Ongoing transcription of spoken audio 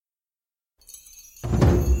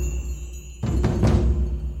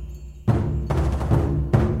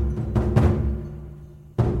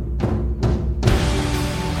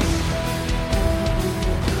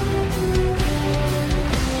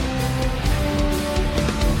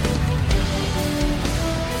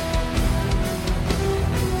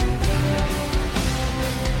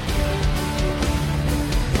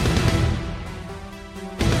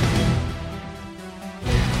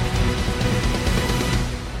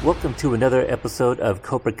Welcome to another episode of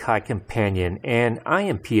Cobra Kai Companion, and I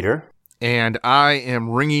am Peter. And I am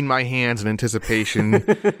wringing my hands in anticipation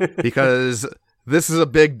because this is a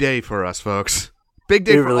big day for us, folks. Big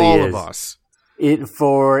day for really all of us.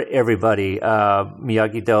 For everybody,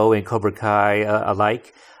 Miyagi-Do and Cobra Kai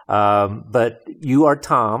alike. But you are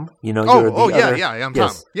Tom. You know. I'm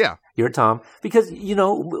Tom. Yeah. You're Tom. Because,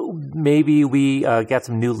 maybe we got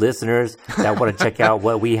some new listeners that want to check out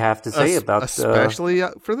what we have to say about... Especially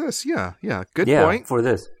for this. Yeah. Good point. Yeah, for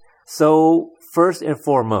this. So, first and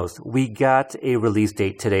foremost, we got a release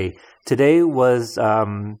date today. Today was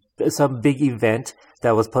some big event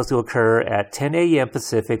that was supposed to occur at 10 a.m.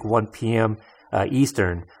 Pacific, 1 p.m.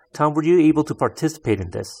 Eastern. Tom, were you able to participate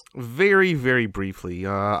in this? Very, very briefly.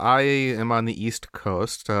 I am on the East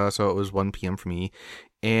Coast, so it was 1 p.m. for me.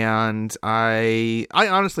 And I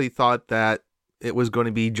honestly thought that it was going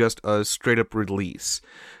to be just a straight-up release.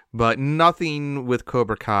 But nothing with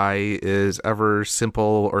Cobra Kai is ever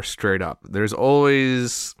simple or straight up. There's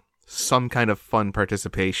always some kind of fun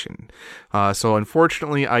participation. So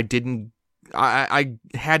unfortunately, I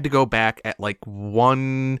had to go back at like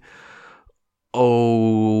 1:09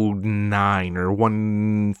 or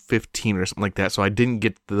 1:15 or something like that. So I didn't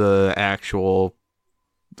get the actual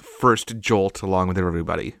first jolt along with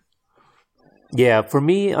everybody. Yeah, for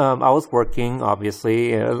me, I was working,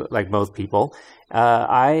 obviously, like most people.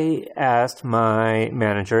 I asked my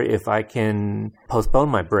manager if I can postpone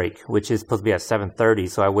my break, which is supposed to be at 7:30.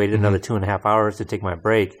 So I waited another 2.5 hours to take my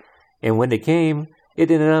break. And when it came, it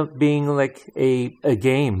ended up being like a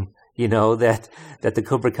game, that the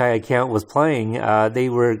Cobra Kai account was playing. They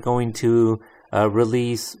were going to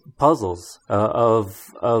release puzzles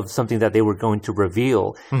of something that they were going to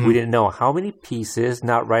reveal. Mm-hmm. We didn't know how many pieces,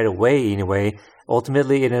 not right away anyway.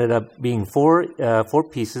 Ultimately, it ended up being four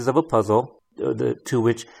pieces of a puzzle, to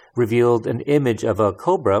which revealed an image of a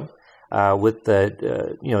cobra with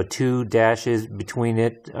the two dashes between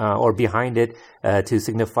it or behind it to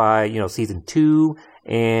signify season 2,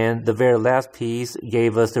 and the very last piece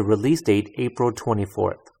gave us the release date, April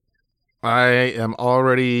 24th. I am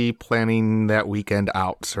already planning that weekend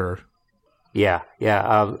out, sir. Yeah.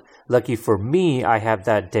 Lucky for me, I have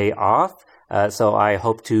that day off, so I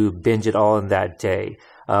hope to binge it all in that day.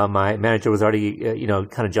 My manager was already,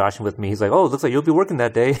 kind of joshing with me. He's like, "Oh, it looks like you'll be working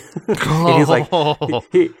that day." And he's like, for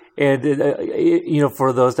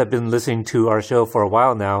those that have been listening to our show for a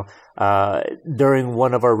while now, during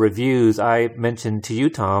one of our reviews, I mentioned to you,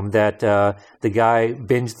 Tom, that the guy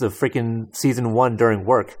binged the freaking season 1 during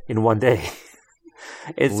work in one day.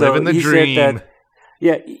 And living the dream. Said that,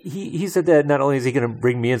 yeah, he said that not only is he going to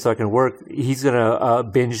bring me in so I can work, he's going to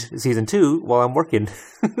binge season 2 while I'm working.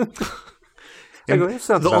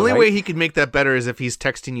 The only way he could make that better is if he's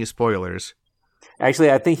texting you spoilers.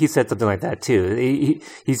 Actually, I think he said something like that too.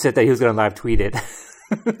 He said that he was going to live tweet it.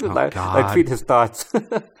 God. Tweet his thoughts.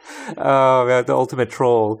 Oh, man, the ultimate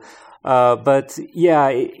troll. But yeah,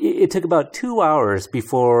 it took about 2 hours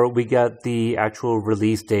before we got the actual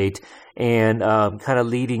release date, and kind of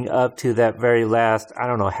leading up to that very last,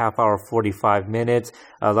 half hour, 45 minutes.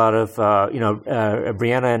 A lot of,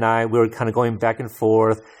 Brianna and I, we were kind of going back and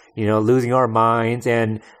forth, losing our minds.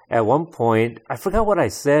 And at one point, I forgot what I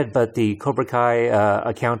said, but the Cobra Kai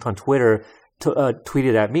account on Twitter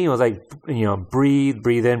tweeted at me and was like,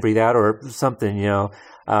 breathe in, breathe out, or something,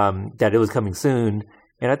 that it was coming soon.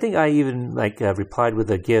 And I think I even replied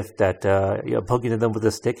with a GIF that poking at them with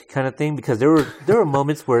a stick kind of thing, because there were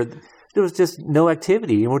moments where there was just no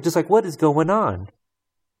activity, and we're just like, what is going on?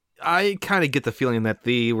 I kind of get the feeling that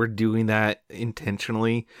they were doing that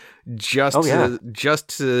intentionally, just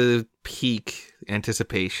to pique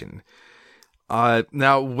anticipation.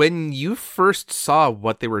 Now, when you first saw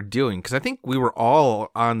what they were doing, because I think we were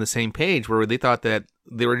all on the same page where they thought that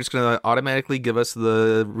they were just going to automatically give us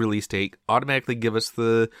the release date, automatically give us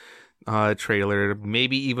the trailer,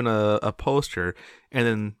 maybe even a poster, and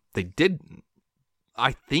then they didn't.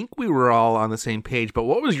 I think we were all on the same page, but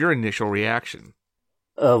what was your initial reaction?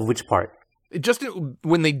 Which part? Just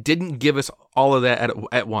when they didn't give us all of that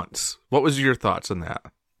at once. What was your thoughts on that?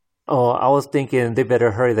 Oh, I was thinking they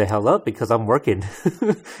better hurry the hell up because I'm working.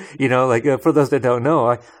 For those that don't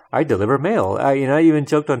know, I deliver mail. I even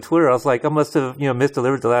joked on Twitter. I was like, I must have,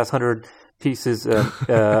 misdelivered the last 100 pieces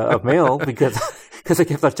of mail because I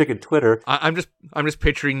kept on checking Twitter. I'm just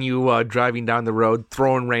picturing you driving down the road,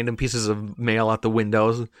 throwing random pieces of mail out the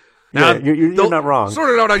windows. Now, yeah, you're not wrong.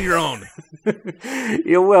 Sort it out on your own.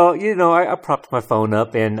 Yeah, well, I propped my phone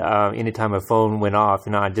up, and anytime my phone went off,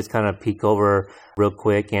 I'd just kind of peek over real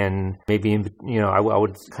quick, and maybe, I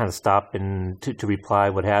would kind of stop and to reply,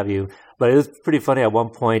 what have you. But it was pretty funny at one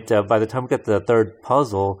point. By the time we got the third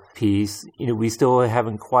puzzle piece, we still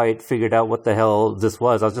haven't quite figured out what the hell this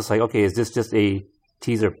was. I was just like, okay, is this just a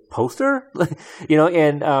teaser poster?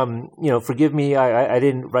 And forgive me, I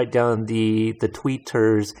didn't write down the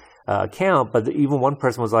tweeters account, but even one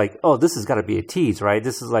person was like, oh, this has got to be a tease, right?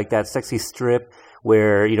 This is like that sexy strip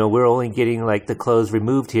where, we're only getting like the clothes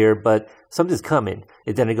removed here, but something's coming.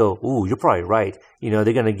 And then I go, ooh, you're probably right.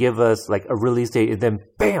 They're going to give us like a release date, and then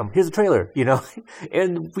bam, here's a trailer,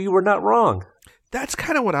 and we were not wrong. That's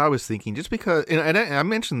kind of what I was thinking, just because, and I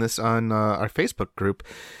mentioned this on our Facebook group.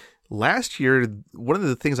 Last year, one of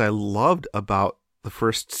the things I loved about the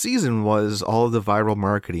first season was all of the viral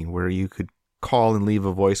marketing, where you could call and leave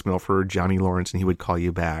a voicemail for Johnny Lawrence and he would call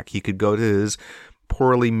you back. You could go to his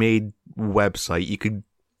poorly made website. You could,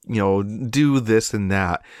 do this and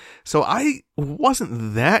that. So I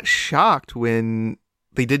wasn't that shocked when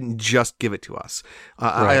they didn't just give it to us.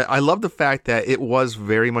 Right. I love the fact that it was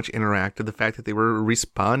very much interactive, the fact that they were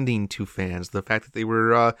responding to fans, the fact that they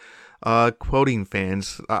were quoting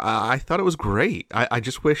fans. I thought it was great. I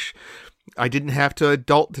just wish I didn't have to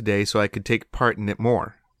adult today so I could take part in it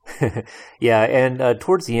more. Yeah, and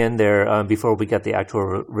towards the end there, before we got the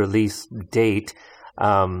actual release date,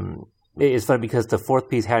 it's funny because the fourth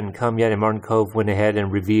piece hadn't come yet, and Martin Kove went ahead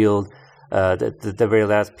and revealed the very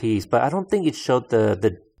last piece, but I don't think it showed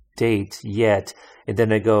the date yet. And then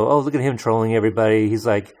they go, oh, look at him trolling everybody. He's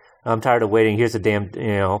like, I'm tired of waiting. Here's a damn,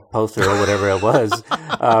 poster or whatever it was.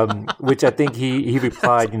 Which I think he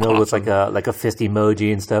replied, awesome. with like a fist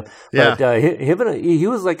emoji and stuff. Yeah. But he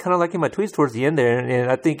was like kind of liking my tweets towards the end there,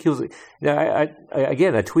 and I think he was. I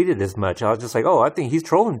tweeted as much. I was just like, oh, I think he's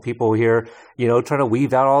trolling people here, trying to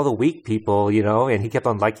weave out all the weak people, and he kept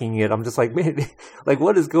on liking it. I'm just like, man, like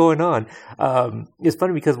what is going on? It's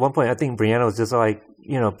funny because at one point I think Brianna was just like,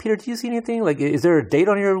 Peter, do you see anything? Like, is there a date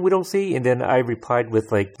on here we don't see? And then I replied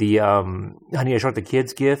with like the Honey, I Shrunk the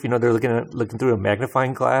Kids gif. They're looking through a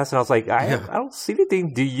magnifying glass, and I was like, I don't see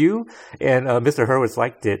anything. Do you? And Mr. Hurwitz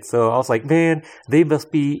liked it, so I was like, man, they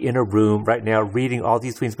must be in a room right now reading all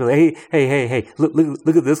these tweets. Be like, hey,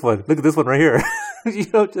 look at this one. Look at this one right here.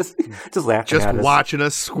 Just laughing. Just at us. Watching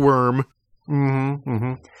us squirm.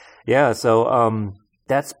 Mm-hmm. Yeah. So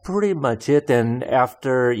that's pretty much it. And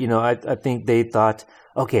after, I think they thought,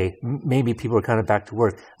 okay, maybe people are kind of back to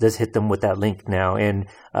work. Let's hit them with that link now. And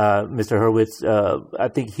Mr. Hurwitz, I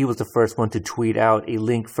think he was the first one to tweet out a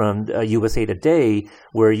link from USA Today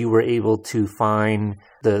where you were able to find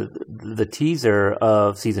the teaser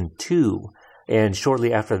of season 2. And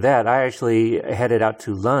shortly after that, I actually headed out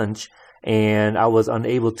to lunch and I was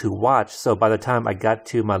unable to watch. So by the time I got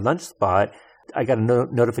to my lunch spot, I got a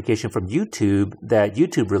notification from YouTube that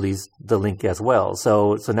YouTube released the link as well.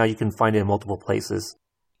 So now you can find it in multiple places.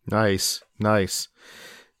 Nice.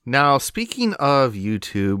 Now, speaking of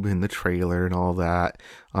YouTube and the trailer and all that,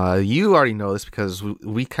 you already know this because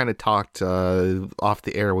we kind of talked off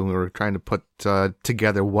the air when we were trying to put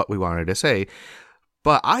together what we wanted to say.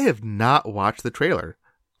 But I have not watched the trailer.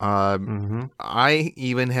 I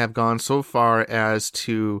even have gone so far as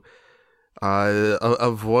to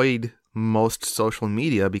avoid most social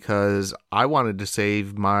media because I wanted to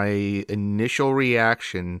save my initial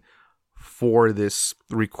reaction for this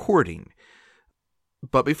recording.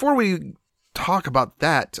 But before we talk about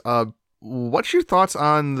that, what's your thoughts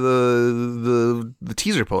on the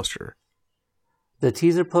teaser poster? The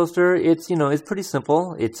teaser poster, it's pretty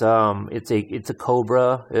simple. It's a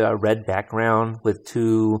cobra, a red background with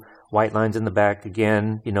 2 white lines in the back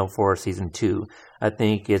again, for season 2. I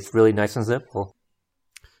think it's really nice and simple.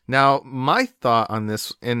 Now, my thought on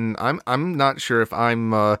this, and I'm not sure if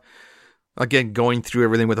I'm again going through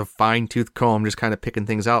everything with a fine-tooth comb, just kind of picking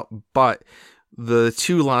things out, but the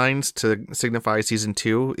 2 lines to signify season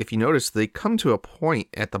 2, if you notice, they come to a point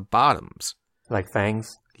at the bottoms. Like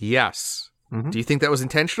fangs? Yes. Mm-hmm. Do you think that was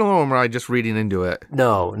intentional, or am I just reading into it?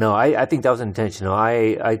 No, I think that was intentional.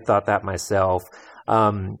 I thought that myself.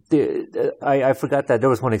 I forgot that there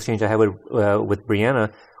was one exchange I had with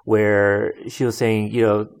Brianna where she was saying,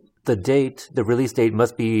 the release date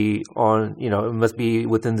must be on, it must be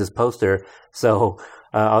within this poster. So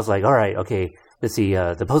I was like, all right, okay, let's see.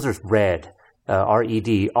 The poster's red,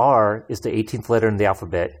 R-E-D. R is the 18th letter in the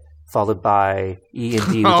alphabet, followed by E and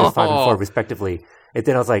D, which is 5 and 4 respectively. And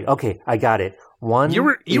then I was like, okay, I got it. You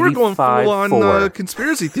were going full on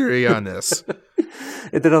conspiracy theory on this.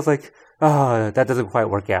 And then I was like, that doesn't quite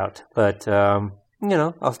work out. But, I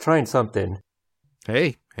was trying something.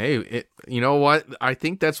 Hey, you know what? I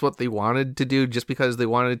think that's what they wanted to do, just because they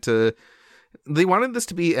wanted this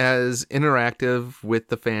to be as interactive with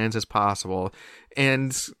the fans as possible.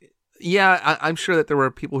 And yeah, I'm sure that there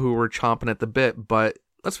were people who were chomping at the bit, but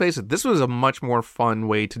let's face it, this was a much more fun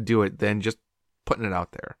way to do it than just putting it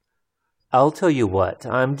out there. I'll tell you what,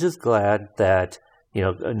 I'm just glad that,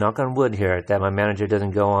 knock on wood here, that my manager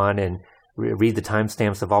doesn't go on and read the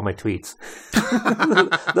timestamps of all my tweets.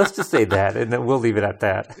 Let's just say that, and then we'll leave it at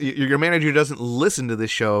that. Your manager doesn't listen to this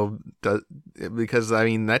show, because, I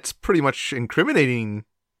mean, that's pretty much incriminating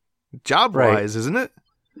job-wise, right. Isn't it?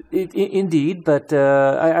 Indeed, but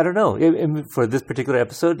I don't know. For this particular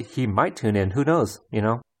episode, he might tune in. Who knows,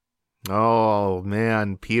 Oh,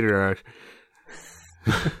 man, Peter.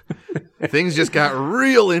 Things just got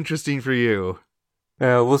real interesting for you.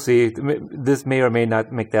 We'll see. This may or may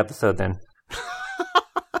not make the episode then.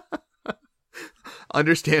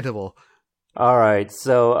 Understandable. All right.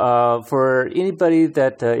 So for anybody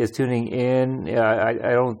that is tuning in,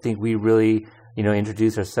 I don't think we really,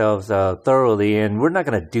 introduce ourselves thoroughly, and we're not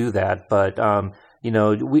going to do that. But,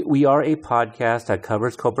 we are a podcast that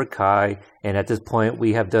covers Cobra Kai, and at this point,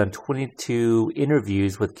 we have done 22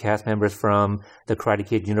 interviews with cast members from the Karate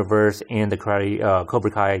Kid universe and the Cobra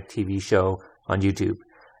Kai TV show on YouTube.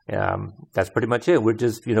 That's pretty much it. We're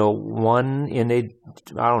just, one in a,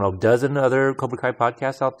 dozen other Cobra Kai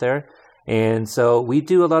podcasts out there. And so we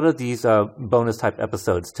do a lot of these bonus type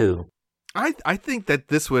episodes too. I think that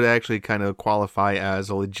this would actually kind of qualify as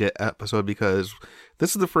a legit episode, because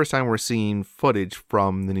this is the first time we're seeing footage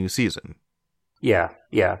from the new season. Yeah.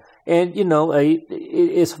 And,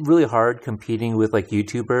 it's really hard competing with like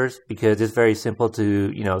YouTubers, because it's very simple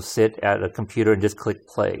to, sit at a computer and just click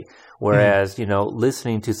play. Whereas,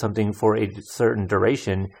 listening to something for a certain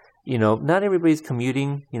duration, not everybody's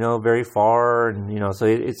commuting, very far. And, so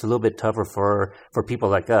it's a little bit tougher for people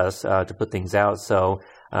like us to put things out. So,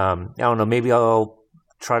 I don't know, maybe I'll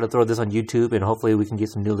try to throw this on YouTube, and hopefully we can get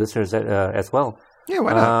some new listeners as well. Yeah,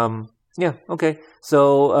 why not? Yeah, okay.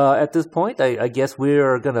 So at this point, I guess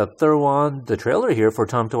we're going to throw on the trailer here for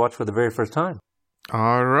Tom to watch for the very first time.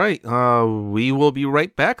 All right. We will be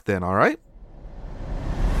right back then, all right?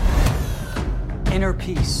 Inner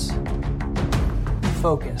peace.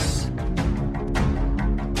 Focus.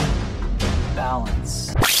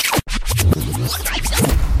 Balance.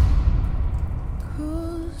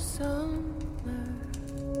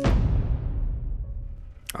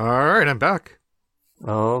 All right, I'm back.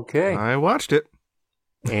 Okay. I watched it.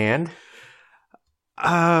 And?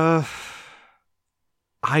 I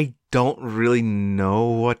don't really know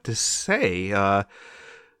what to say. The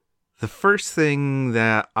first thing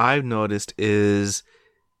that I've noticed is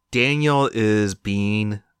Daniel is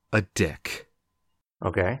being a dick.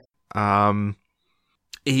 Okay.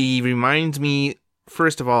 He reminds me,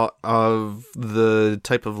 first of all, of the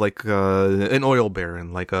type of like an oil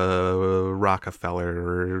baron, like a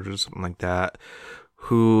Rockefeller or something like that,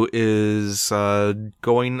 who is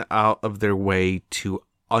going out of their way to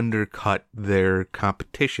undercut their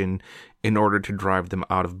competition in order to drive them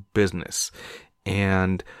out of business.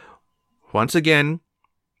 And once again,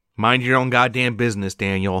 mind your own goddamn business,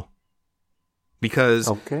 Daniel. Because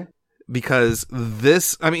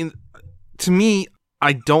this, I mean, to me,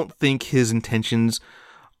 I don't think his intentions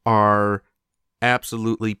are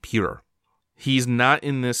absolutely pure. He's not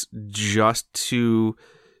in this just to...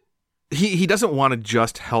 He doesn't want to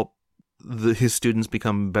just help his students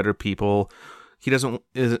become better people.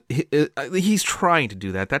 He's trying to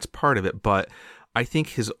do that. That's part of it. But I think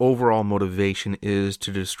his overall motivation is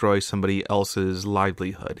to destroy somebody else's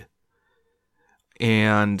livelihood.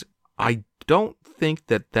 And I don't think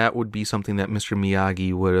that would be something that Mr.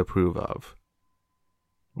 Miyagi would approve of.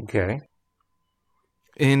 Okay.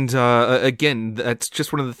 And again, that's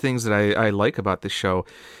just one of the things that I like about this show.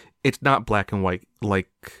 It's not black and white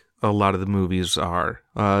like a lot of the movies are.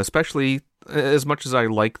 Especially, as much as I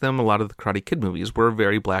like them, a lot of the Karate Kid movies were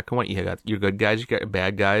very black and white. You got your good guys, you got your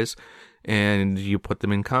bad guys, and you put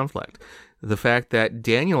them in conflict. The fact that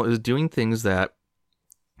Daniel is doing things that,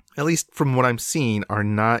 at least from what I'm seeing, are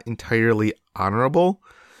not entirely honorable,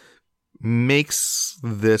 makes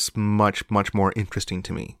this much, much more interesting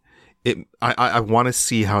to me. I want to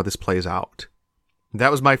see how this plays out.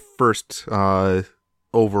 That was my first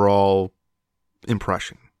overall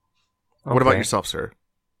impression. Okay. What about yourself, sir?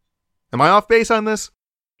 Am I off base on this?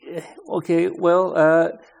 Okay,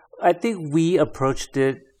 well, I think we approached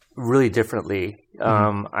it really differently.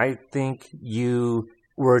 Mm-hmm. I think you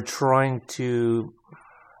were trying to...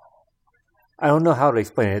 I don't know how to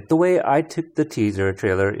explain it. The way I took the teaser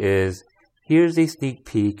trailer is, here's a sneak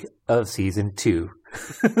peek of season 2.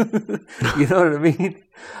 You know what I mean?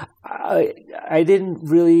 I didn't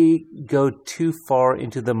really go too far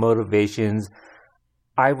into the motivations.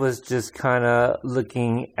 I was just kind of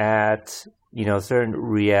looking at, certain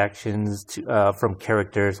reactions from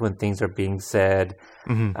characters when things are being said.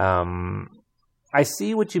 Mm-hmm. I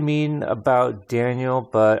see what you mean about Daniel,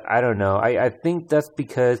 but I don't know. I think that's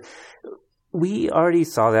because we already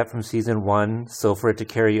saw that from season 1, so for it to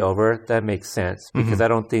carry over, that makes sense. Because mm-hmm. I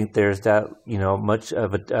don't think there's that, much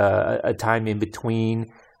of a time in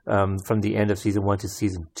between from the end of season 1 to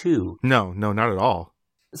season 2. No, not at all.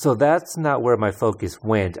 So that's not where my focus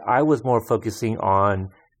went. I was more focusing on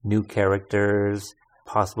new characters,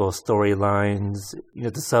 possible storylines,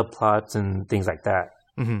 the subplots and things like that.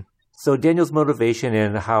 Mm-hmm. So Daniel's motivation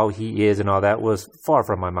and how he is and all that was far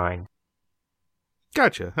from my mind.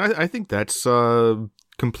 Gotcha. I think that's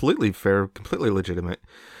completely fair, completely legitimate.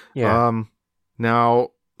 Yeah. Now,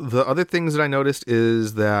 the other things that I noticed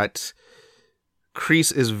is that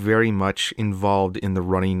Kreese is very much involved in the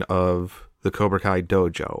running of the Cobra Kai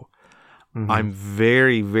dojo. Mm-hmm. I'm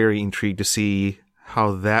very, very intrigued to see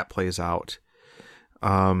how that plays out.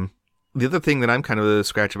 The other thing that I'm kind of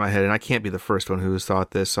scratching my head, and I can't be the first one who's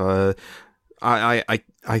thought this, I'm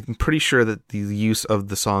pretty sure that the use of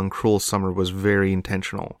the song Cruel Summer was very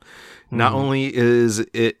intentional. Mm-hmm. Not only is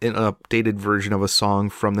it an updated version of a song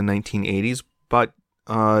from the 1980s, but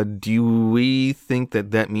do we think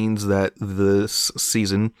that means that this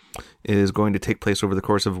season is going to take place over the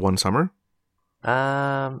course of one summer?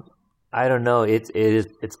 I don't know.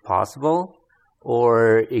 It's possible.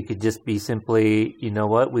 Or it could just be simply,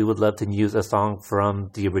 we would love to use a song from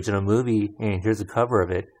the original movie, and here's a cover of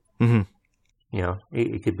it. Mm-hmm.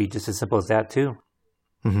 It could be just as simple as that, too.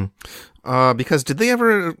 Mm-hmm. Because did they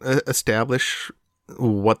ever establish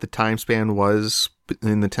what the time span was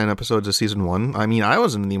in the 10 episodes of season 1? I mean, I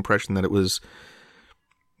was under the impression that it was,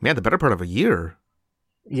 the better part of a year.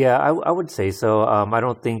 Yeah, I would say so. I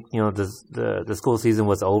don't think, the school season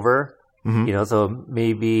was over. Mm-hmm. So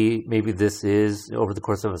maybe this is over the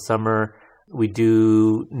course of a summer. We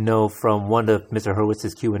do know from one of Mr.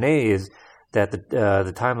 Hurwitz's Q&A is that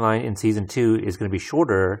the timeline in season 2 is going to be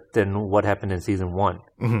shorter than what happened in season 1.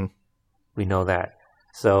 Mm-hmm. We know that.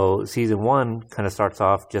 So season 1 kind of starts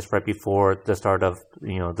off just right before the start of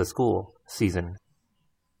the school season.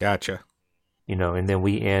 Gotcha. And then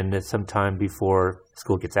we end sometime before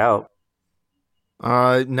school gets out.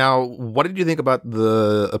 Now, what did you think about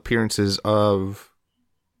the appearances of...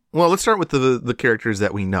 Well, let's start with the characters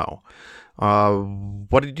that we know.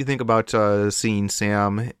 What did you think about seeing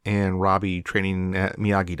Sam and Robbie training at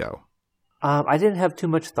Miyagi-Do? I didn't have too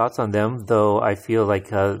much thoughts on them, though I feel like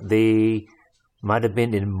they might have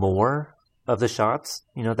been in more of the shots,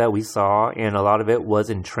 that we saw, and a lot of it was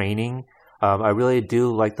in training. I really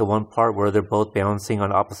do like the one part where they're both balancing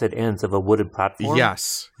on opposite ends of a wooden platform.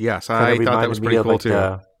 Yes. I thought that was pretty cool,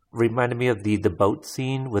 too. Reminded me of the boat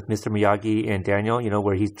scene with Mr. Miyagi and Daniel,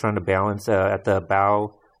 where he's trying to balance at the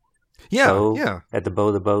bow. Yeah. At the bow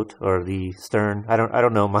of the boat or the stern. I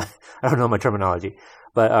don't know my terminology.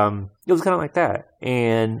 But it was kind of like that.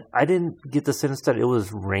 And I didn't get the sense that it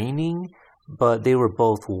was raining, but they were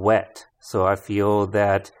both wet. So I feel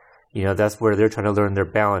that that's where they're trying to learn their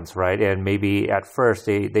balance, right? And maybe at first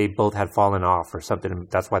they both had fallen off or something.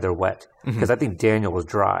 That's why they're wet. Because I think Daniel was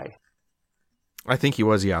dry. I think he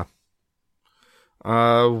was, yeah.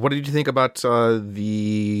 What did you think about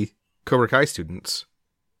the Cobra Kai students?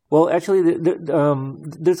 Well, actually,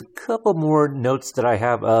 there's a couple more notes that I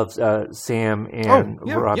have of Sam and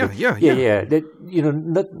Robbie. Yeah.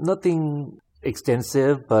 That, nothing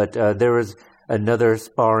extensive, but there was another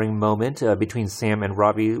sparring moment between Sam and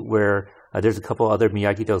Robbie where there's a couple other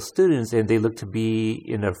Miyagi-Do students and they look to be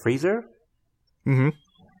in a freezer. Mm-hmm.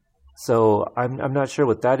 So I'm not sure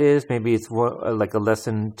what that is. Maybe it's like a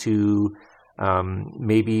lesson to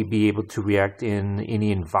maybe be able to react in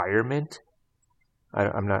any environment.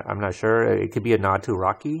 I'm not sure. It could be a nod to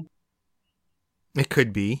Rocky. It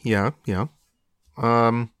could be, yeah.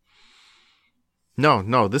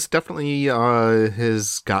 No, this definitely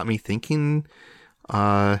has got me thinking.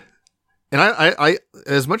 And I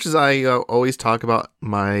as much as I always talk about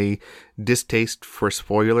my distaste for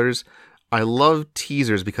spoilers, I love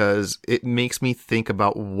teasers because it makes me think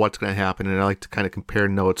about what's going to happen, and I like to kind of compare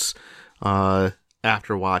notes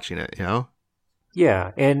after watching it,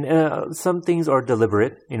 Yeah, and some things are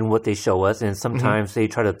deliberate in what they show us, and sometimes they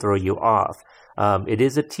try to throw you off. It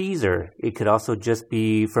is a teaser. It could also just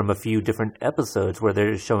be from a few different episodes where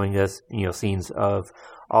they're showing us, scenes of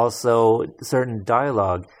also certain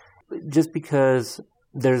dialogue. Just because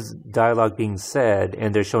there's dialogue being said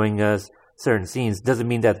and they're showing us certain scenes doesn't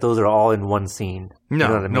mean that those are all in one scene. No, you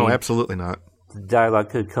know what I mean? No, absolutely not. The dialogue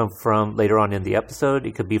could come from later on in the episode.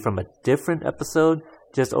 It could be from a different episode,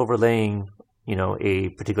 just overlaying, a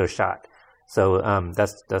particular shot. So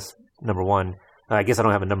that's number one. I guess I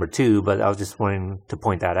don't have a number two, but I was just wanting to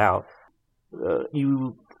point that out.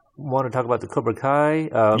 You want to talk about the Cobra Kai?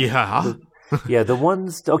 Yeah. The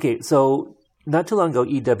ones... Okay, so not too long ago,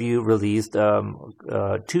 EW released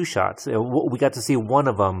 2 shots. We got to see one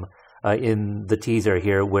of them in the teaser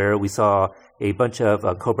here, where we saw a bunch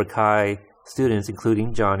of Cobra Kai students,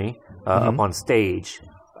 including Johnny, up on stage.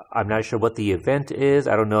 I'm not sure what the event is.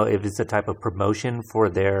 I don't know if it's a type of promotion for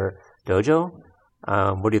their dojo.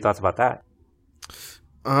 What are your thoughts about that?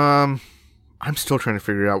 I'm still trying to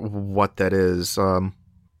figure out what that is.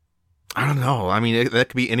 I don't know. I mean, that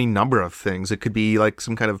could be any number of things. It could be like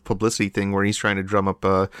some kind of publicity thing where he's trying to drum up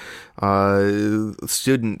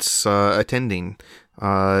students attending.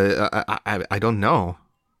 I don't know.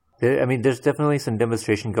 I mean, there's definitely some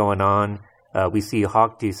demonstration going on. We see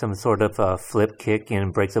Hawk do some sort of flip kick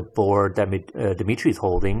and breaks a board that Dimitri's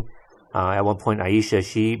holding. At one point, Aisha,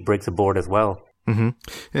 she breaks a board as well. Mm-hmm.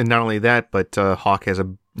 And not only that, but Hawk has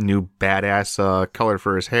a new badass color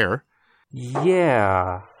for his hair.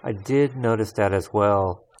 Yeah, I did notice that as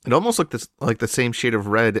well. It almost looked like the same shade of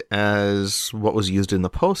red as what was used in the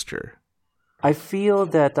poster. I feel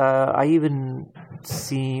that I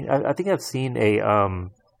think I've seen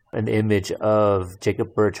an image of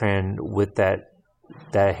Jacob Bertrand with that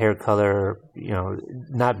hair color,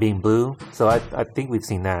 not being blue. So I think we've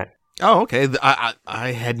seen that. Oh, okay.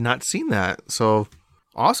 I had not seen that. So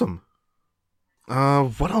awesome.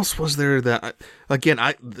 What else was there that I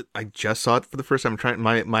just saw it for the first time.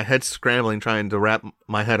 My head's scrambling trying to wrap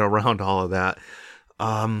my head around all of that.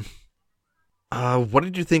 What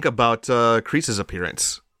did you think about Kreese's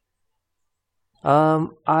appearance?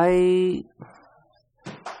 I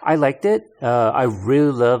liked it. I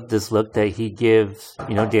really love this look that he gives,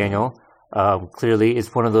 Daniel. Clearly,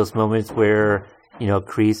 it's one of those moments where,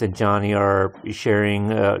 Kreese and Johnny are sharing,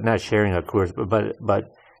 not sharing a course,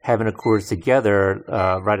 but having a course together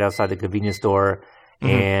right outside the convenience store.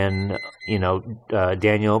 Mm-hmm. And,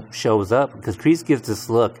 Daniel shows up because Kreese gives this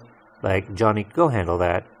look like, Johnny, go handle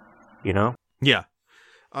that, Yeah.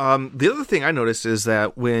 The other thing I noticed is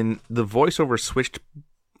that when the voiceover switched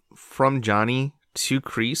from Johnny to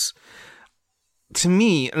Kreese, to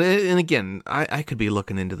me, and again, I could be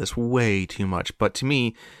looking into this way too much, but to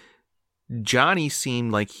me, Johnny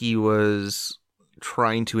seemed like he was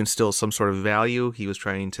trying to instill some sort of value. He was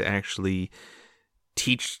trying to actually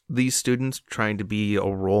teach these students, trying to be a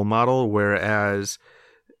role model, whereas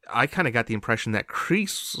I kind of got the impression that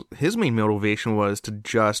Kreese, his main motivation was to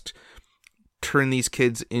just turn these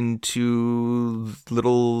kids into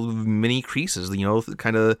little mini Kreeses,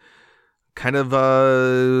 kind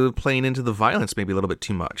of playing into the violence maybe a little bit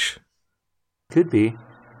too much. Could be.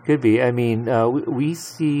 I mean, we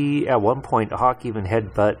see at one point Hawk even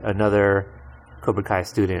headbutt another Cobra Kai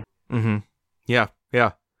student. Mm-hmm. Yeah.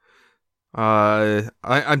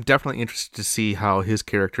 I'm definitely interested to see how his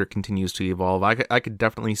character continues to evolve. I could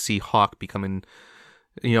definitely see Hawk becoming,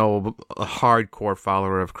 a hardcore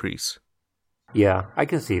follower of Kreese. Yeah, I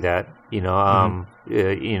can see that.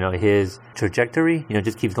 His trajectory,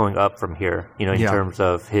 just keeps going up from here. In terms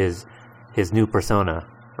of his new persona,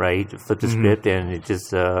 right? Flip the script, and it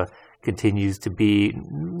just continues to be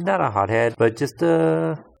not a hothead, but just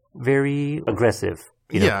very aggressive.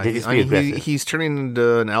 He's turning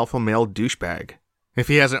into an alpha male douchebag. If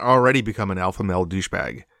he hasn't already become an alpha male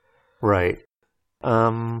douchebag, right?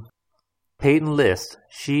 Peyton List,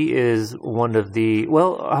 she is one of the...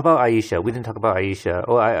 Well, how about Aisha? We didn't talk about Aisha.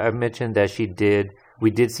 Oh, I mentioned that we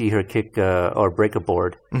did see her kick or break a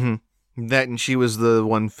board. Mm-hmm. That, and she was the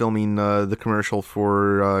one filming the commercial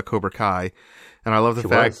for Cobra Kai. And I love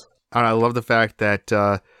the fact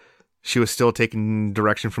that she was still taking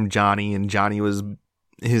direction from Johnny, and Johnny was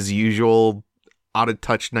his usual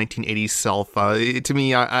out-of-touch 1980s self. To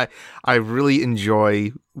me, I really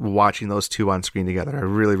enjoy watching those two on screen together. I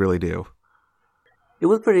really, really do. It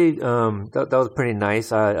was pretty, that was pretty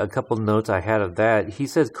nice. A couple notes I had of that. He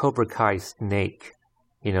says Cobra Kai snake.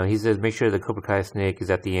 He says make sure the Cobra Kai snake is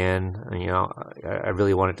at the end. I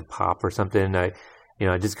really want it to pop or something. I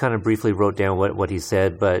just kind of briefly wrote down what he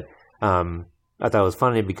said, but I thought it was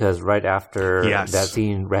funny because right after that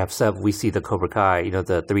scene wraps up, we see the Cobra Kai,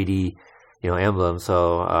 the 3D, emblem.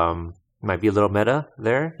 So might be a little meta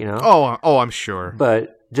there, Oh, I'm sure.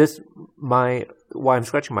 But just why I'm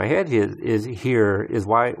scratching my head is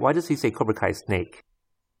why does he say Cobra Kai snake?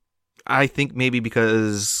 I think maybe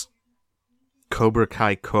because Cobra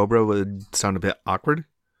Kai Cobra would sound a bit awkward.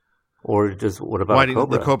 Or just what about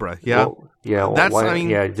Cobra? The Cobra, yeah.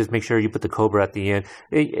 Well, just make sure you put the Cobra at the end.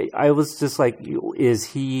 I was just like, is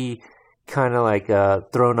he kind of like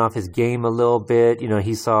thrown off his game a little bit?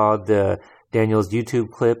 He saw the Daniel's YouTube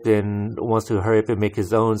clip and wants to hurry up and make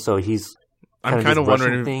his own, so he's I'm kind of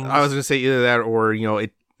wondering. I was going to say either that or,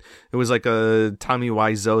 it was like a Tommy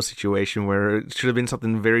Wiseau situation where it should have been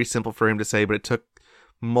something very simple for him to say, but it took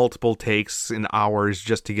multiple takes and hours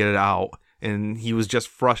just to get it out. And he was just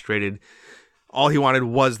frustrated. All he wanted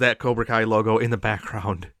was that Cobra Kai logo in the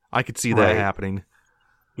background. I could see that happening.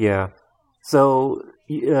 Yeah. So,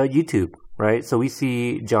 YouTube, right? So we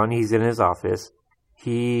see Johnny's in his office.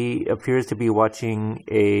 He appears to be watching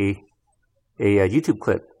a YouTube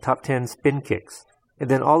clip, Top 10 Spin Kicks. And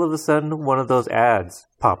then all of a sudden, one of those ads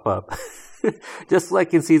pop up. Just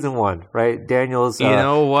like in season 1, right? Daniel's You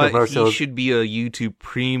know what? commercials. He should be a YouTube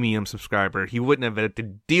premium subscriber. He wouldn't have had to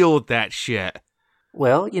deal with that shit.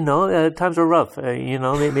 Well, times are rough.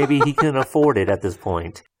 Maybe he can afford it at this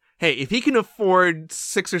point. Hey, if he can afford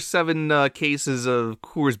 6 or 7 cases of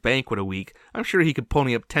Coors Banquet a week, I'm sure he could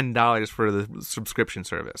pony up $10 for the subscription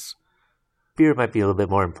service. Beer might be a little bit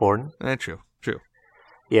more important. True.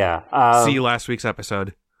 Yeah. See last week's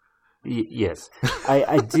episode. Yes.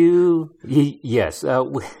 I do. Yes.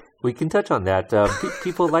 We can touch on that.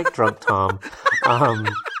 People like Drunk Tom.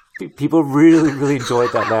 People really, really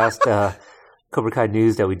enjoyed that last Cobra Kai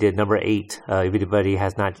news that we did, number 8. If anybody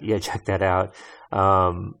has not yet checked that out.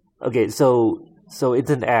 Okay, so it's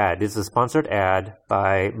an ad. It's a sponsored ad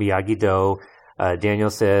by Miyagi-Do. Daniel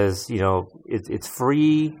says, it's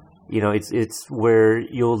free. It's where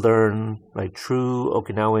you'll learn like true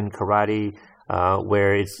Okinawan karate,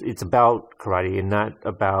 where it's about karate and not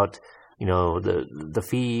about, the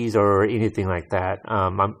fees or anything like that.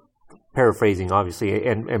 I'm paraphrasing obviously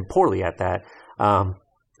and poorly at that.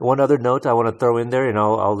 One other note I want to throw in there, and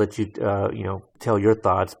I'll let you, tell your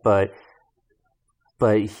thoughts, but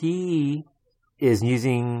he is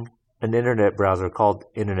using an internet browser called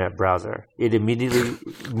Internet Browser. It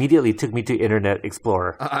immediately took me to Internet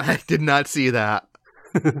Explorer. I did not see that.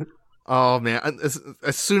 Oh man!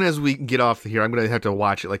 As soon as we get off here, I'm gonna have to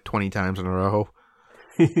watch it like 20 times in a row.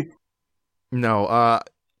 No,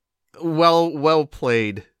 well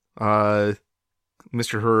played,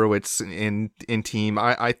 Mr. Horowitz and team.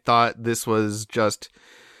 I thought this was just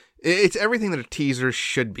it's everything that a teaser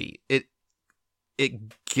should be.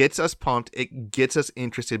 It gets us pumped, it gets us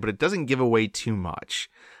interested, but it doesn't give away too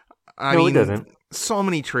much. I mean, it doesn't. So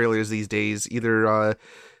many trailers these days, either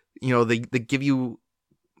they give you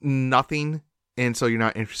nothing, and so you're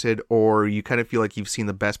not interested, or you kind of feel like you've seen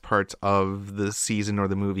the best parts of the season or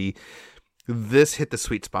the movie. This hit the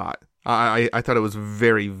sweet spot. I thought it was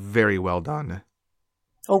very, very well done.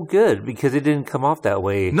 Oh, good, because it didn't come off that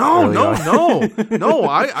way. No.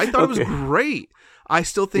 I thought it was great. I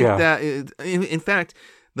still think that, in fact,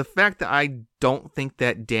 the fact that I don't think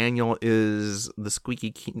that Daniel is the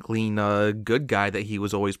squeaky clean good guy that he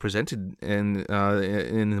was always presented in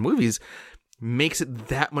the movies makes it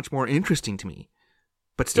that much more interesting to me.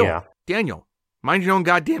 But still, Daniel, mind your own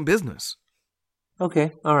goddamn business.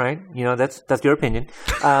 Okay, all right. That's your opinion.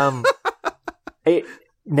 Now,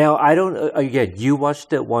 I don't. Again, you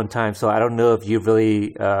watched it one time, so I don't know if you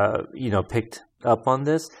really, picked up on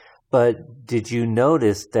this. But did you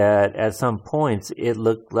notice that at some points it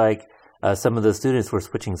looked like some of the students were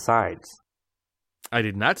switching sides? I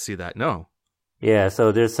did not see that, no. Yeah,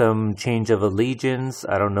 so there's some change of allegiance.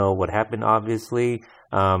 I don't know what happened, obviously.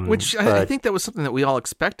 I think that was something that we all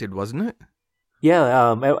expected, wasn't it?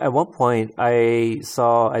 Yeah, at one point I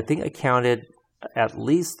think I counted at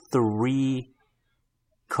least 3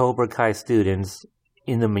 Cobra Kai students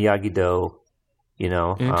in the Miyagi-Do,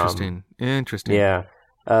 Interesting. Yeah.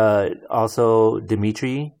 Also,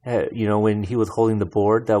 Dimitri, when he was holding the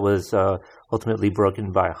board that was ultimately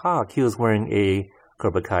broken by Hawk, he was wearing a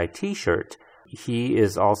Cobra Kai t-shirt. He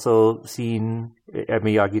is also seen at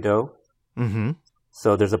Miyagi-Do. Mm-hmm.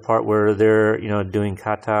 So there's a part where they're, doing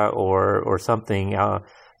kata or something,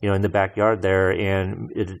 in the backyard there, and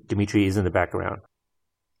Dimitri is in the background.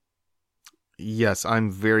 Yes, I'm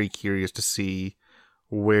very curious to see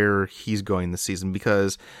where he's going this season,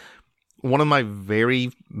 because one of my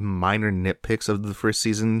very minor nitpicks of the first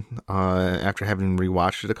season, after having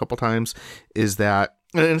rewatched it a couple times, is that,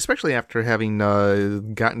 and especially after having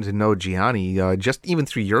gotten to know Gianni, just even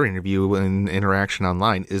through your interview and interaction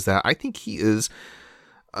online, is that I think he is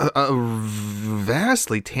a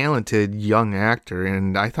vastly talented young actor,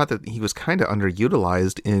 and I thought that he was kind of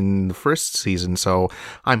underutilized in the first season, so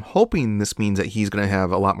I'm hoping this means that he's going to have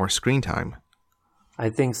a lot more screen time. I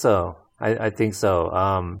think so. I think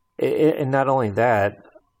so. And not only that,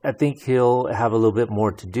 I think he'll have a little bit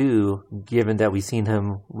more to do, given that we've seen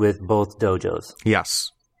him with both dojos.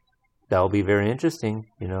 Yes. That'll be very interesting,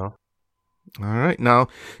 All right. Now,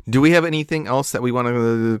 do we have anything else that we want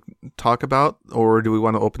to talk about, or do we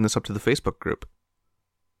want to open this up to the Facebook group?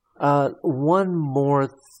 One more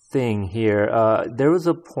thing here. There was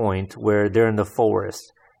a point where they're in the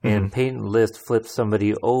forest, and Peyton List flips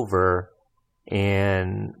somebody over,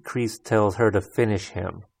 and Kreese tells her to finish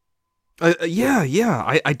him.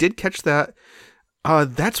 Yeah. I did catch that.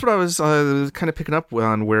 That's what I was kind of picking up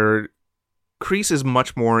on, where Kreese is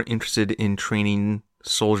much more interested in training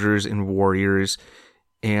soldiers and warriors,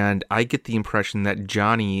 and I get the impression that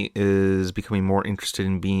Johnny is becoming more interested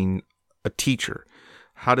in being a teacher.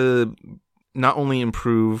 How to not only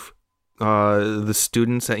improve the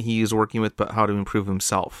students that he is working with, but how to improve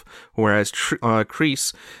himself. Whereas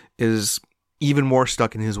Kreese is even more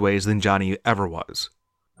stuck in his ways than Johnny ever was.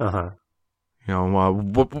 What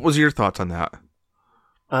was your thoughts on that?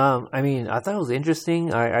 I thought it was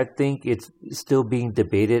interesting. I think it's still being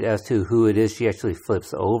debated as to who it is she actually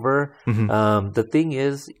flips over. The thing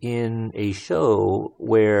is, in a show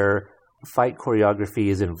where fight choreography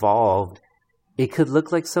is involved, it could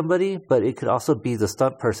look like somebody, but it could also be the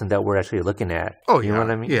stunt person that we're actually looking at. Oh, you know what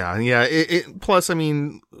I mean? Yeah. Plus,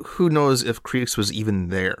 who knows if Kreese was even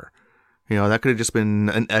there? That could have just been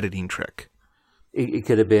an editing trick. It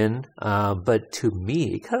could have been, but to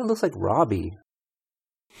me, it kind of looks like Robbie.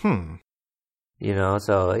 So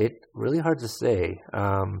it's really hard to say.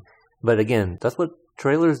 But again, that's what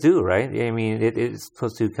trailers do, right? It's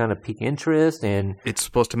supposed to kind of pique interest, and it's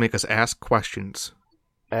supposed to make us ask questions.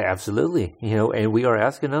 Absolutely, and we are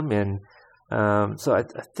asking them, and so I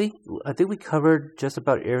think we covered just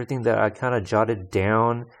about everything that I kind of jotted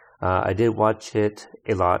down. I did watch it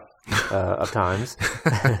a lot of times.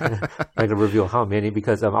 I'm going to reveal how many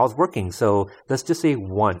because I was working. So let's just say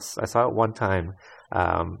once. I saw it one time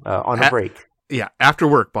on a break. Yeah, after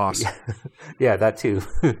work, boss. Yeah, that too.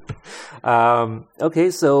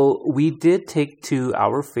 Okay, so we did take to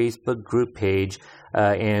our Facebook group page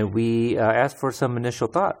and we asked for some initial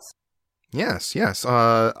thoughts. Yes.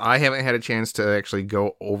 I haven't had a chance to actually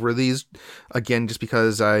go over these again just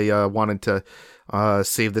because I wanted to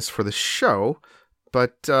save this for the show.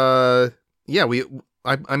 But I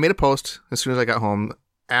made a post as soon as I got home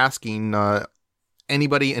asking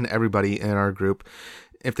anybody and everybody in our group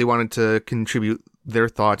if they wanted to contribute their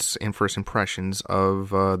thoughts and first impressions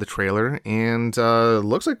of the trailer. And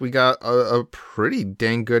looks like we got a pretty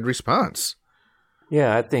dang good response.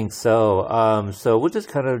 Yeah, I think so. So we'll just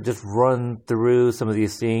kind of run through some of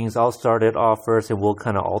these things. I'll start it off first and we'll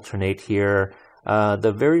kind of alternate here.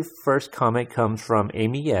 The very first comment comes from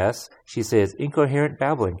Amy S. She says, incoherent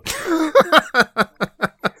babbling.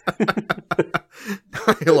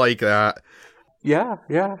 I like that. Yeah.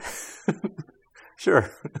 Sure.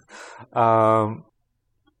 All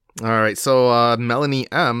right, so Melanie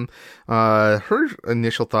M., her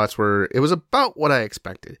initial thoughts were, it was about what I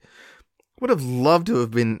expected. Would have loved to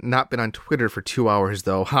have not been on Twitter for 2 hours,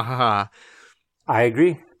 though. Ha ha ha. I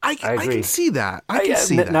agree. I can see that. I can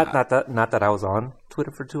see that. Not that I was on Twitter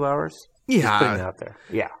for 2 hours. Yeah. Just putting it out there.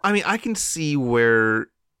 Yeah. I can see where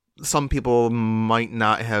some people might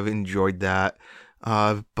not have enjoyed that.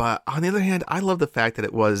 But on the other hand, I love the fact that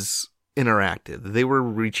it was interactive. They were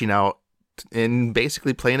reaching out and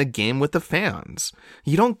basically playing a game with the fans.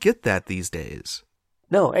 You don't get that these days.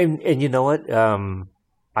 No, and you know what?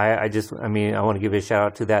 I want to give a shout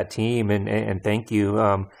out to that team and thank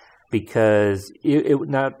you. Because it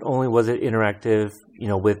not only was it interactive,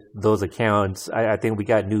 with those accounts, I think we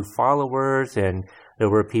got new followers and there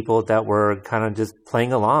were people that were kind of just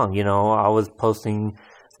playing along. I was posting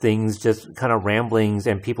things, just kind of ramblings,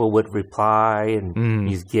 and people would reply and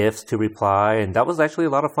use GIFs to reply. And that was actually a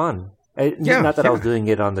lot of fun. Not that I was doing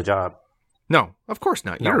it on the job. No, of course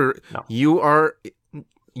not. No. You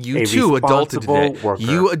too adulted today. Worker.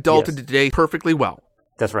 You adulted today perfectly well.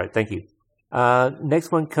 That's right. Thank you.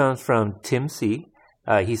 Next one comes from Tim C.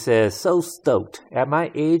 He says, so stoked. At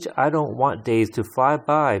my age, I don't want days to fly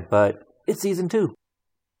by, but it's season 2.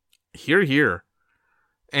 Hear.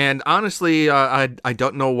 And honestly, I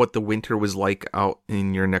don't know what the winter was like out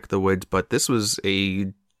in your neck of the woods, but this was a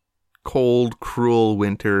cold, cruel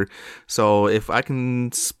winter. So if I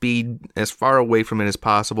can speed as far away from it as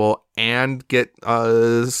possible and get,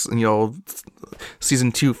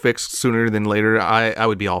 season 2 fixed sooner than later, I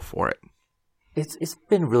would be all for it. It's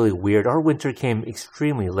been really weird. Our winter came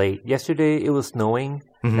extremely late. Yesterday it was snowing,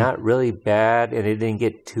 not really bad, and it didn't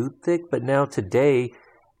get too thick. But now today,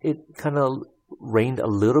 it kind of rained a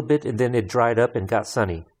little bit, and then it dried up and got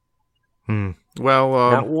sunny. Well,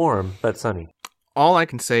 not warm, but sunny. All I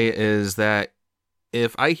can say is that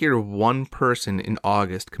if I hear one person in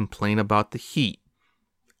August complain about the heat,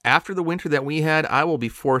 after the winter that we had, I will be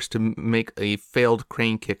forced to make a failed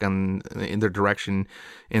crane kick in their direction,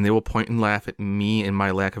 and they will point and laugh at me and my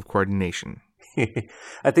lack of coordination.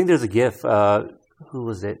 I think there's a GIF. Who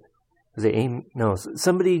was it? Was it Amy? No,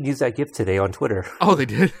 somebody used that GIF today on Twitter. Oh, they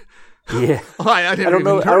did? Yeah. I don't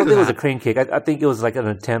know. I don't think it was a crane kick. I think it was like an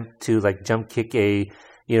attempt to like jump kick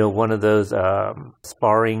one of those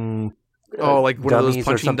sparring. Like one of those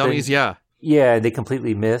punching dummies. Yeah. Yeah, they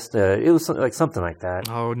completely missed. It was like something like that.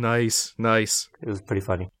 Oh, nice. It was pretty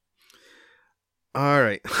funny. All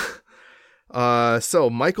right. So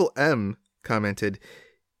Michael M. commented,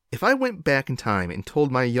 if I went back in time and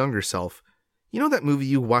told my younger self, you know that movie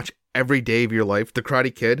you watch every day of your life, The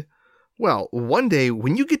Karate Kid? Well, one day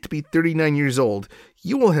when you get to be 39 years old,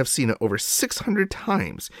 you will have seen it over 600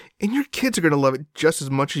 times, and your kids are going to love it just as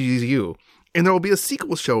much as you. And there will be a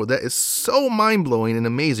sequel show that is so mind-blowing and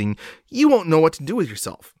amazing, you won't know what to do with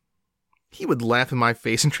yourself. He would laugh in my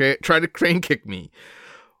face and try to crane kick me.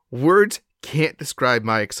 Words can't describe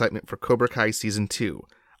my excitement for Cobra Kai Season 2.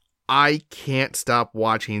 I can't stop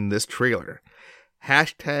watching this trailer.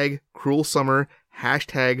 Hashtag Cruel Summer.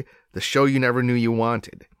 Hashtag the show you never knew you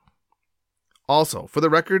wanted. Also, for the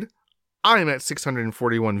record, I'm at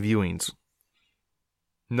 641 viewings.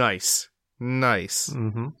 Nice.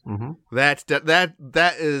 Mm-hmm, mm-hmm.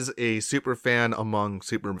 That is a super fan among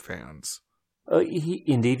super fans.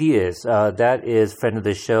 Indeed he is. That is friend of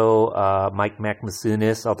the show, Mike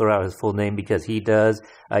Macmasunis. I'll throw out his full name because he does.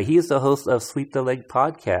 He is the host of Sweep the Leg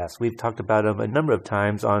podcast. We've talked about him a number of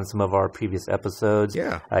times on some of our previous episodes.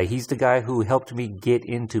 Yeah. He's the guy who helped me get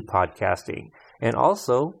into podcasting. And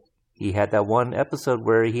also, he had that one episode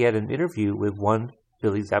where he had an interview with one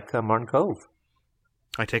Billy Zabka Martin Kove.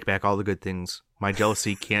 I take back all the good things. My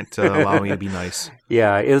jealousy can't allow me to be nice.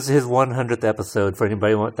 Yeah, it was his 100th episode for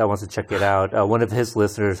anybody that wants to check it out. One of his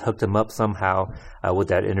listeners hooked him up somehow with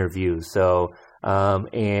that interview. So,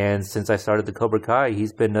 and since I started the Cobra Kai,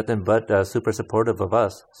 he's been nothing but super supportive of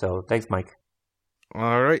us. So thanks, Mike.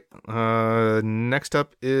 All right. Next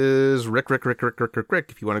up is Rick.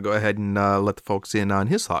 If you want to go ahead and let the folks in on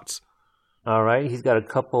his thoughts. All right, he's got a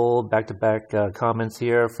couple back-to-back comments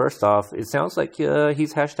here. First off, it sounds like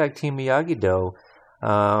he's hashtag Team Miyagi-Do.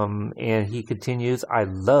 And he continues, I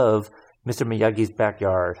love Mr. Miyagi's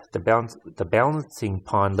backyard. The balancing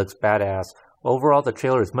pond looks badass. Overall, the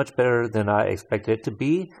trailer is much better than I expected it to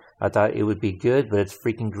be. I thought it would be good, but it's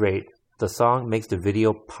freaking great. The song makes the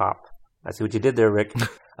video pop. I see what you did there, Rick.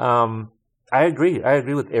 I agree. I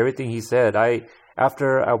agree with everything he said.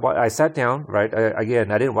 After I sat down, right, I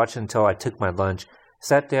didn't watch it until I took my lunch.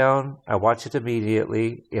 Sat down, I watched it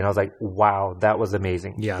immediately, and I was like, wow, that was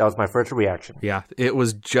amazing. Yeah. That was my first reaction. Yeah, it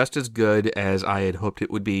was just as good as I had hoped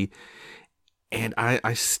it would be. And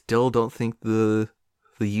I still don't think the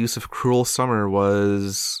use of Cruel Summer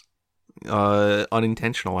was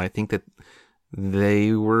unintentional. I think that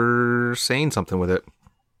they were saying something with it.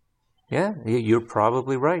 Yeah, you're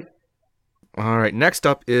probably right. All right, next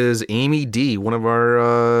up is Amy D., one of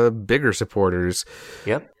our bigger supporters.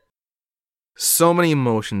 Yep. So many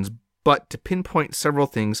emotions, but to pinpoint several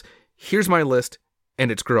things, here's my list,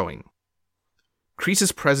 and it's growing.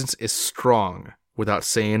 Kreese's presence is strong, without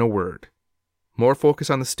saying a word. More focus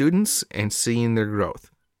on the students and seeing their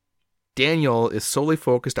growth. Daniel is solely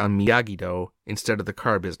focused on Miyagi-Do instead of the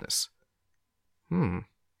car business.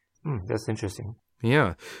 That's interesting.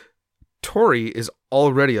 Yeah. Tori is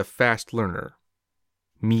already a fast learner.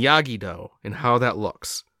 Miyagi-Do and how that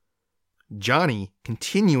looks. Johnny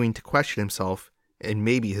continuing to question himself and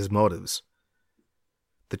maybe his motives.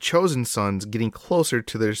 The Chosen Sons getting closer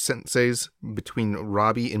to their senseis between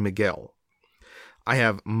Robbie and Miguel. I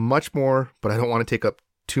have much more, but I don't want to take up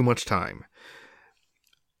too much time.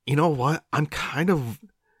 You know what? I'm kind of...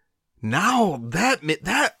 Now,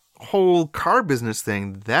 that whole car business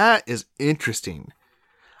thing, that is interesting.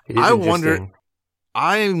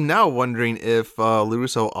 I'm now wondering if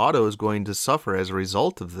LaRusso Auto is going to suffer as a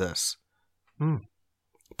result of this.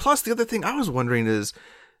 Plus, the other thing I was wondering is,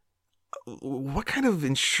 what kind of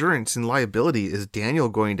insurance and liability is Daniel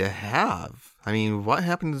going to have? I mean, what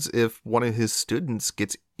happens if one of his students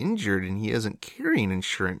gets injured and he isn't carrying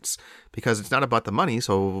insurance? Because it's not about the money,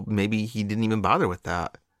 so maybe he didn't even bother with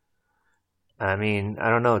that. I mean, I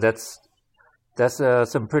don't know. That's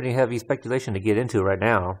some pretty heavy speculation to get into right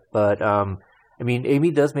now. But, I mean,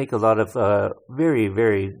 Amy does make a lot of very,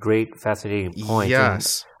 very great, fascinating points.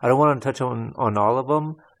 Yes. And I don't want to touch on all of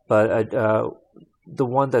them, but the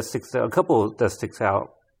one that sticks out, a couple that sticks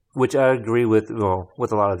out which I agree with. Well,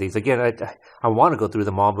 with a lot of these. Again, I want to go through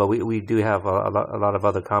them all, but we do have a lot of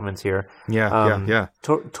other comments here. Yeah.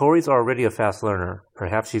 Tori's already a fast learner.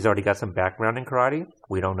 Perhaps she's already got some background in karate.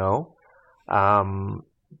 We don't know.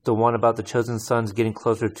 The one about the chosen sons getting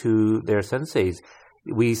closer to their senseis.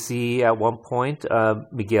 We see at one point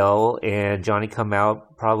Miguel and Johnny come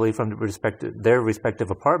out probably from their respective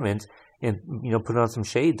apartments and put on some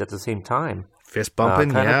shades at the same time. Fist bumping,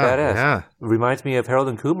 kind of badass. Yeah. Reminds me of Harold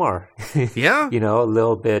and Kumar. Yeah. A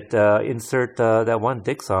little bit. Insert that one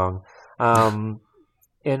Dick song. And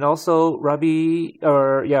also Robbie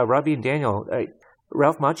and Daniel.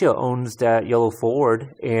 Ralph Macchio owns that yellow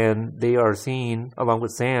Ford, and they are seen along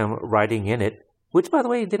with Sam riding in it. Which, by the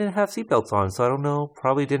way, didn't have seatbelts on, so I don't know.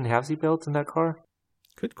 Probably didn't have seatbelts in that car.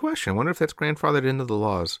 Good question. I wonder if that's grandfathered into the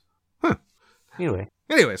laws. Huh.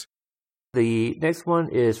 Anyways. The next one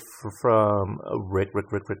is from Rick.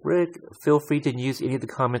 Feel free to use any of the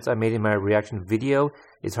comments I made in my reaction video.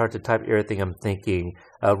 It's hard to type everything I'm thinking.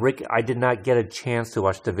 Rick, I did not get a chance to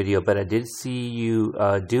watch the video, but I did see you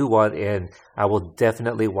do one, and I will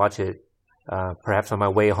definitely watch it, perhaps on my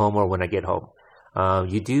way home or when I get home.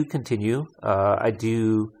 You do continue. I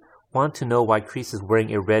do want to know why Kreese is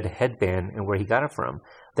wearing a red headband and where he got it from.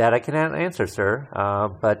 That I cannot answer, sir.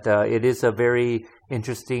 But it is a very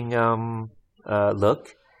interesting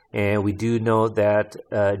look. And we do know that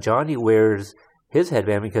Johnny wears his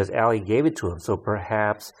headband because Allie gave it to him. So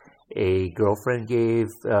perhaps a girlfriend gave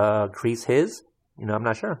Kreese his? I'm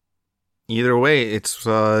not sure. Either way, it's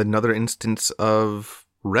another instance of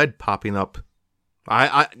red popping up.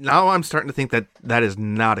 I now I'm starting to think that is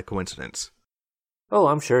not a coincidence. Oh,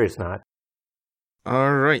 I'm sure it's not.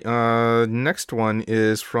 All right. Next one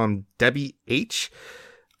is from Debbie H.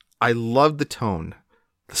 I love the tone,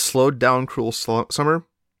 the slowed down cruel summer,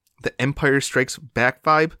 the Empire Strikes Back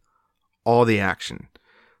vibe, all the action.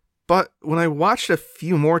 But when I watched it a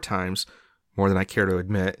few more times, more than I care to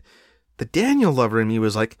admit, the Daniel lover in me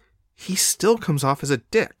was like, he still comes off as a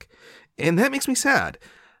dick. And that makes me sad.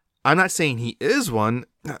 I'm not saying he is one.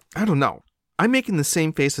 I don't know. I'm making the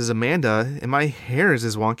same face as Amanda, and my hair is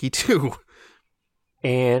as wonky too.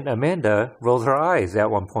 And Amanda rolls her eyes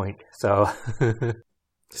at one point.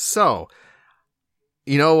 So,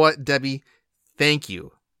 you know what, Debbie? Thank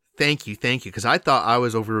you. Because I thought I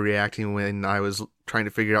was overreacting when I was trying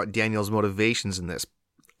to figure out Daniel's motivations in this.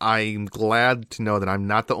 I'm glad to know that I'm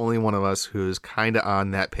not the only one of us who's kind of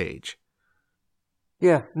on that page.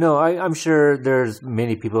 Yeah, no, I'm sure there's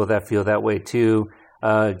many people that feel that way too.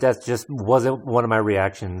 That just wasn't one of my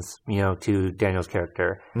reactions, to Daniel's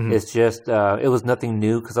character. Mm-hmm. It's just, it was nothing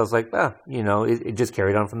new because I was like, it just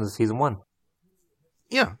carried on from the season 1.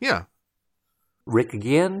 Yeah. Rick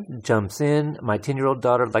again jumps in. My 10-year-old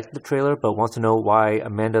daughter liked the trailer, but wants to know why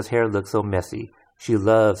Amanda's hair looks so messy. She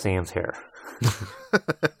loves Sam's hair.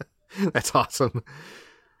 That's awesome.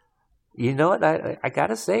 You know what? I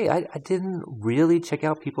gotta say, I didn't really check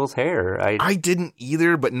out people's hair. I didn't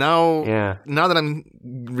either, but now that I'm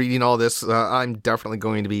reading all this, I'm definitely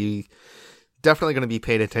going to be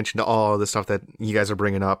paying attention to all the stuff that you guys are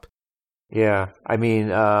bringing up. Yeah, I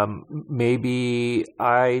mean, maybe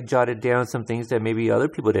I jotted down some things that maybe other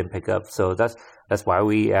people didn't pick up, so that's why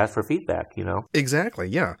we asked for feedback, Exactly,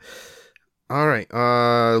 yeah. All right,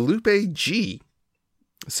 Lupe G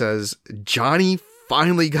says, Johnny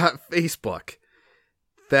finally got Facebook.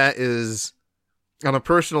 That is, on a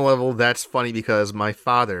personal level, that's funny because my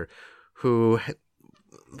father, who,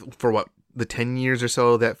 for the 10 years or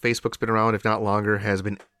so that Facebook's been around, if not longer, has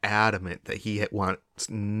been adamant that he wants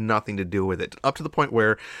nothing to do with it. Up to the point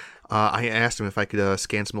where I asked him if I could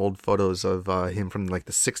scan some old photos of him from like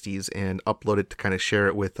the 60s and upload it to kind of share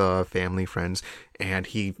it with family, friends, and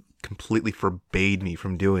he completely forbade me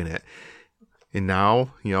from doing it. And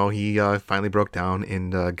now, he finally broke down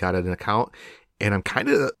and got an account. And I'm kind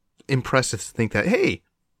of impressed to think that, hey,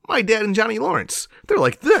 my dad and Johnny Lawrence, they're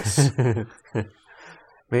like this.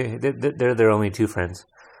 They're their only two friends.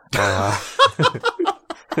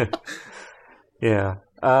 Yeah.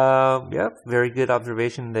 Very good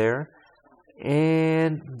observation there.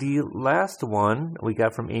 And the last one we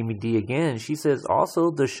got from Amy D again. She says,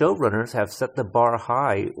 also, the showrunners have set the bar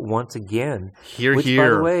high once again. Hear. By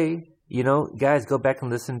the way, guys, go back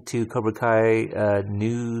and listen to Cobra Kai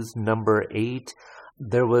News number 8.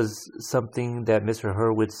 There was something that Mr.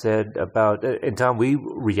 Hurwitz said about, and Tom, we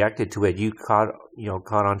reacted to it. You caught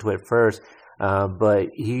onto it first, but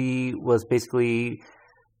he was basically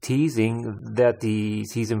teasing that the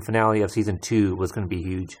season finale of season 2 was going to be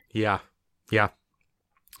huge. Yeah.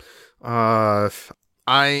 I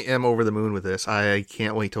am over the moon with this. I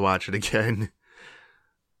can't wait to watch it again.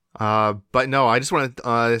 But no, I just want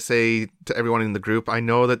to say to everyone in the group, I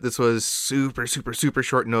know that this was super, super, super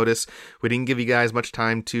short notice. We didn't give you guys much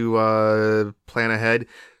time to plan ahead.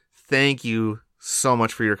 Thank you so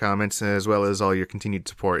much for your comments as well as all your continued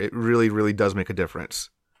support. It really, really does make a difference.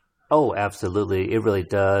 Oh, absolutely. It really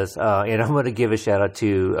does. And I'm going to give a shout out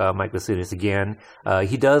to Mike Vasunas again.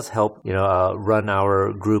 He does help, run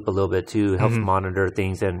our group a little bit too, helps monitor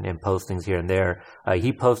things and post things here and there.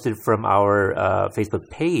 He posted from our Facebook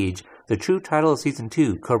page the true title of Season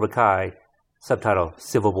 2, Cobra Kai, subtitle,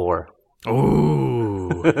 Civil War.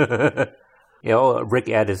 Ooh. Rick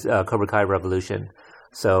added Cobra Kai Revolution.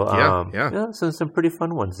 So, some pretty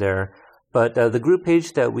fun ones there. But the group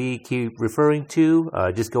page that we keep referring to,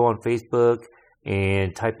 just go on Facebook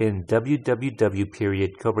and type in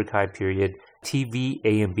www.Cobra Kai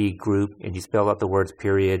TVAMB group, and you spell out the words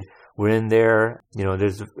period. We're in there.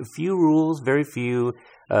 There's a few rules, very few.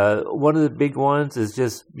 One of the big ones is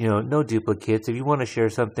just, no duplicates. If you want to share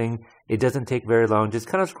something, it doesn't take very long. Just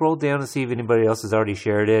kind of scroll down and see if anybody else has already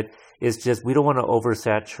shared it. It's just, we don't want to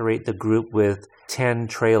oversaturate the group with 10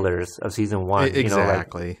 trailers of Season 1.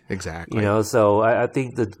 Exactly. So I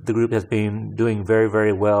think the group has been doing very,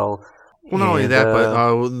 very well. Well, not only that,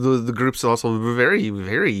 but the group's also very,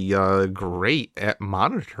 very great at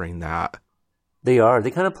monitoring that. They are. They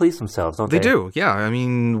kind of police themselves, don't they? They do, yeah. I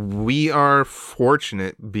mean, we are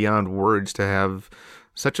fortunate beyond words to have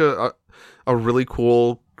such a really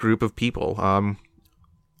cool group of people.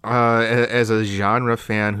 As a genre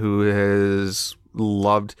fan who has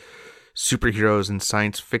loved superheroes and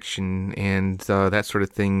science fiction and that sort of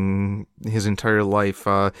thing his entire life,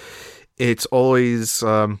 it's always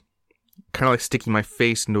kind of like sticking my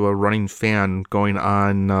face into a running fan, going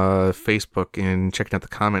on Facebook and checking out the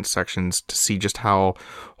comment sections to see just how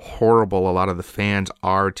horrible a lot of the fans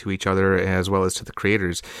are to each other as well as to the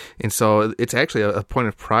creators. And so it's actually a point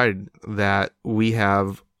of pride that we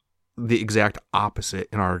have the exact opposite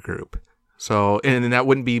in our group. So, and that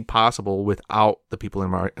wouldn't be possible without the people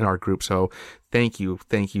in our group. So thank you.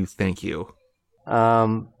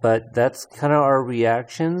 But that's kind of our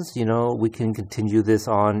reactions. We can continue this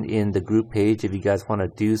on in the group page if you guys want to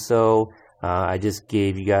do so. I just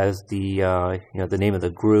gave you guys the name of the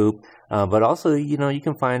group. But also, you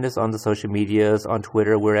can find us on the social medias. On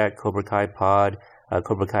Twitter, we're at Cobra Kai Pod,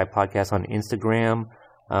 Cobra Kai Podcast on Instagram.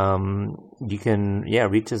 You can,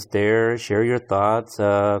 reach us there, share your thoughts.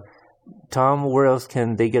 Tom, where else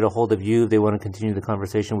can they get a hold of you if they want to continue the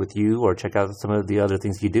conversation with you or check out some of the other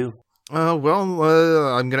things you do? I'm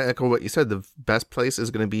going to echo what you said. The best place is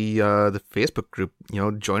going to be the Facebook group.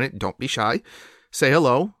 Join it. Don't be shy. Say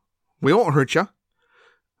hello. We won't hurt you.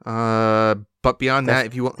 But beyond that,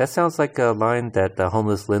 if you want... That sounds like a line that the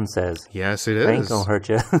Homeless Lynn says. Yes, it is. I ain't going to hurt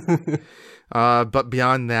you. But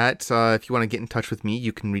beyond that, if you want to get in touch with me,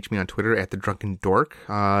 you can reach me on Twitter at The Drunken Dork.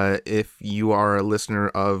 If you are a listener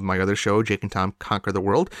of my other show, Jake and Tom Conquer the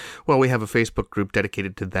World, well, we have a Facebook group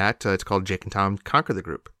dedicated to that. It's called Jake and Tom Conquer the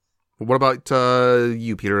Group. What about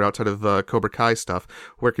you, Peter, outside of Cobra Kai stuff?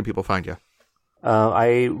 Where can people find you?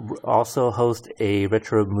 I also host a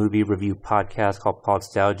retro movie review podcast called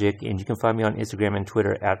Podstalgic, and you can find me on Instagram and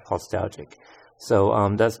Twitter at Podstalgic. So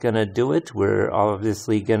that's going to do it. We're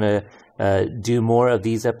obviously going to do more of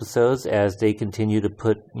these episodes as they continue to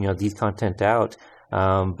put these content out.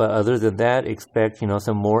 But other than that, expect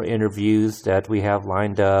some more interviews that we have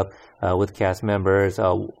lined up with cast members.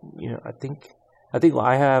 I think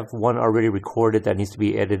I have one already recorded that needs to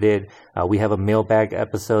be edited. We have a mailbag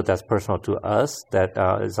episode that's personal to us that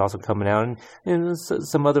is also coming out, and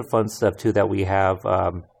some other fun stuff too that we have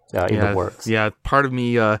in the works. Yeah, part of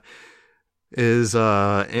me is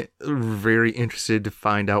very interested to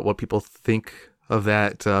find out what people think of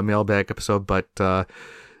that mailbag episode, but the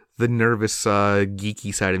nervous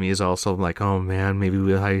geeky side of me is also like, oh man,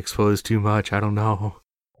 maybe I exposed too much. I don't know.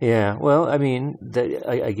 Yeah, well, I mean,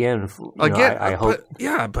 I hope.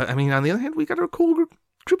 But I mean, on the other hand, we got a cool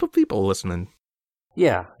group of people listening.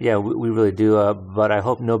 Yeah, we really do. But I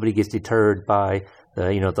hope nobody gets deterred by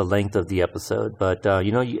the length of the episode. But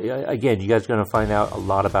again, you guys are going to find out a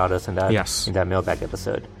lot about us in that mailbag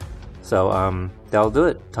episode. So that'll do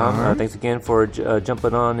it. Tom, thanks again for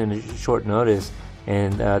jumping on in a short notice,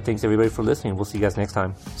 and thanks everybody for listening. We'll see you guys next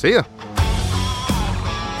time. See ya.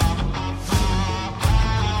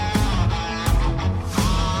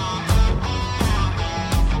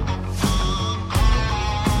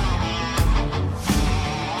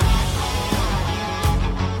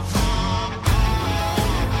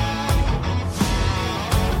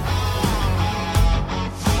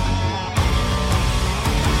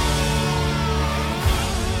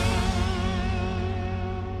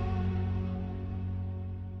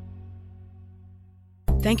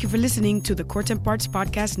 Thank you for listening to the Courtemp Arts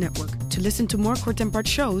Podcast Network. To listen to more Courtemp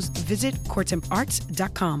Arts shows, visit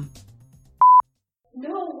courtemparts.com.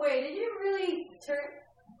 No way, did you really turn...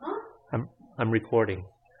 Huh? I'm recording.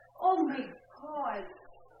 Oh my god.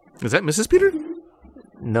 Is that Mrs. Peter?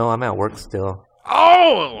 No, I'm at work still.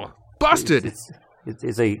 Oh, busted!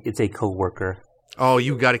 It's a coworker. Oh,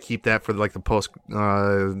 you got to keep that for like the post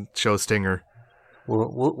show stinger.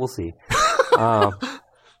 We'll see. All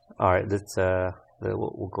right, let's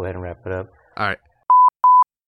we'll go ahead and wrap it up. All right.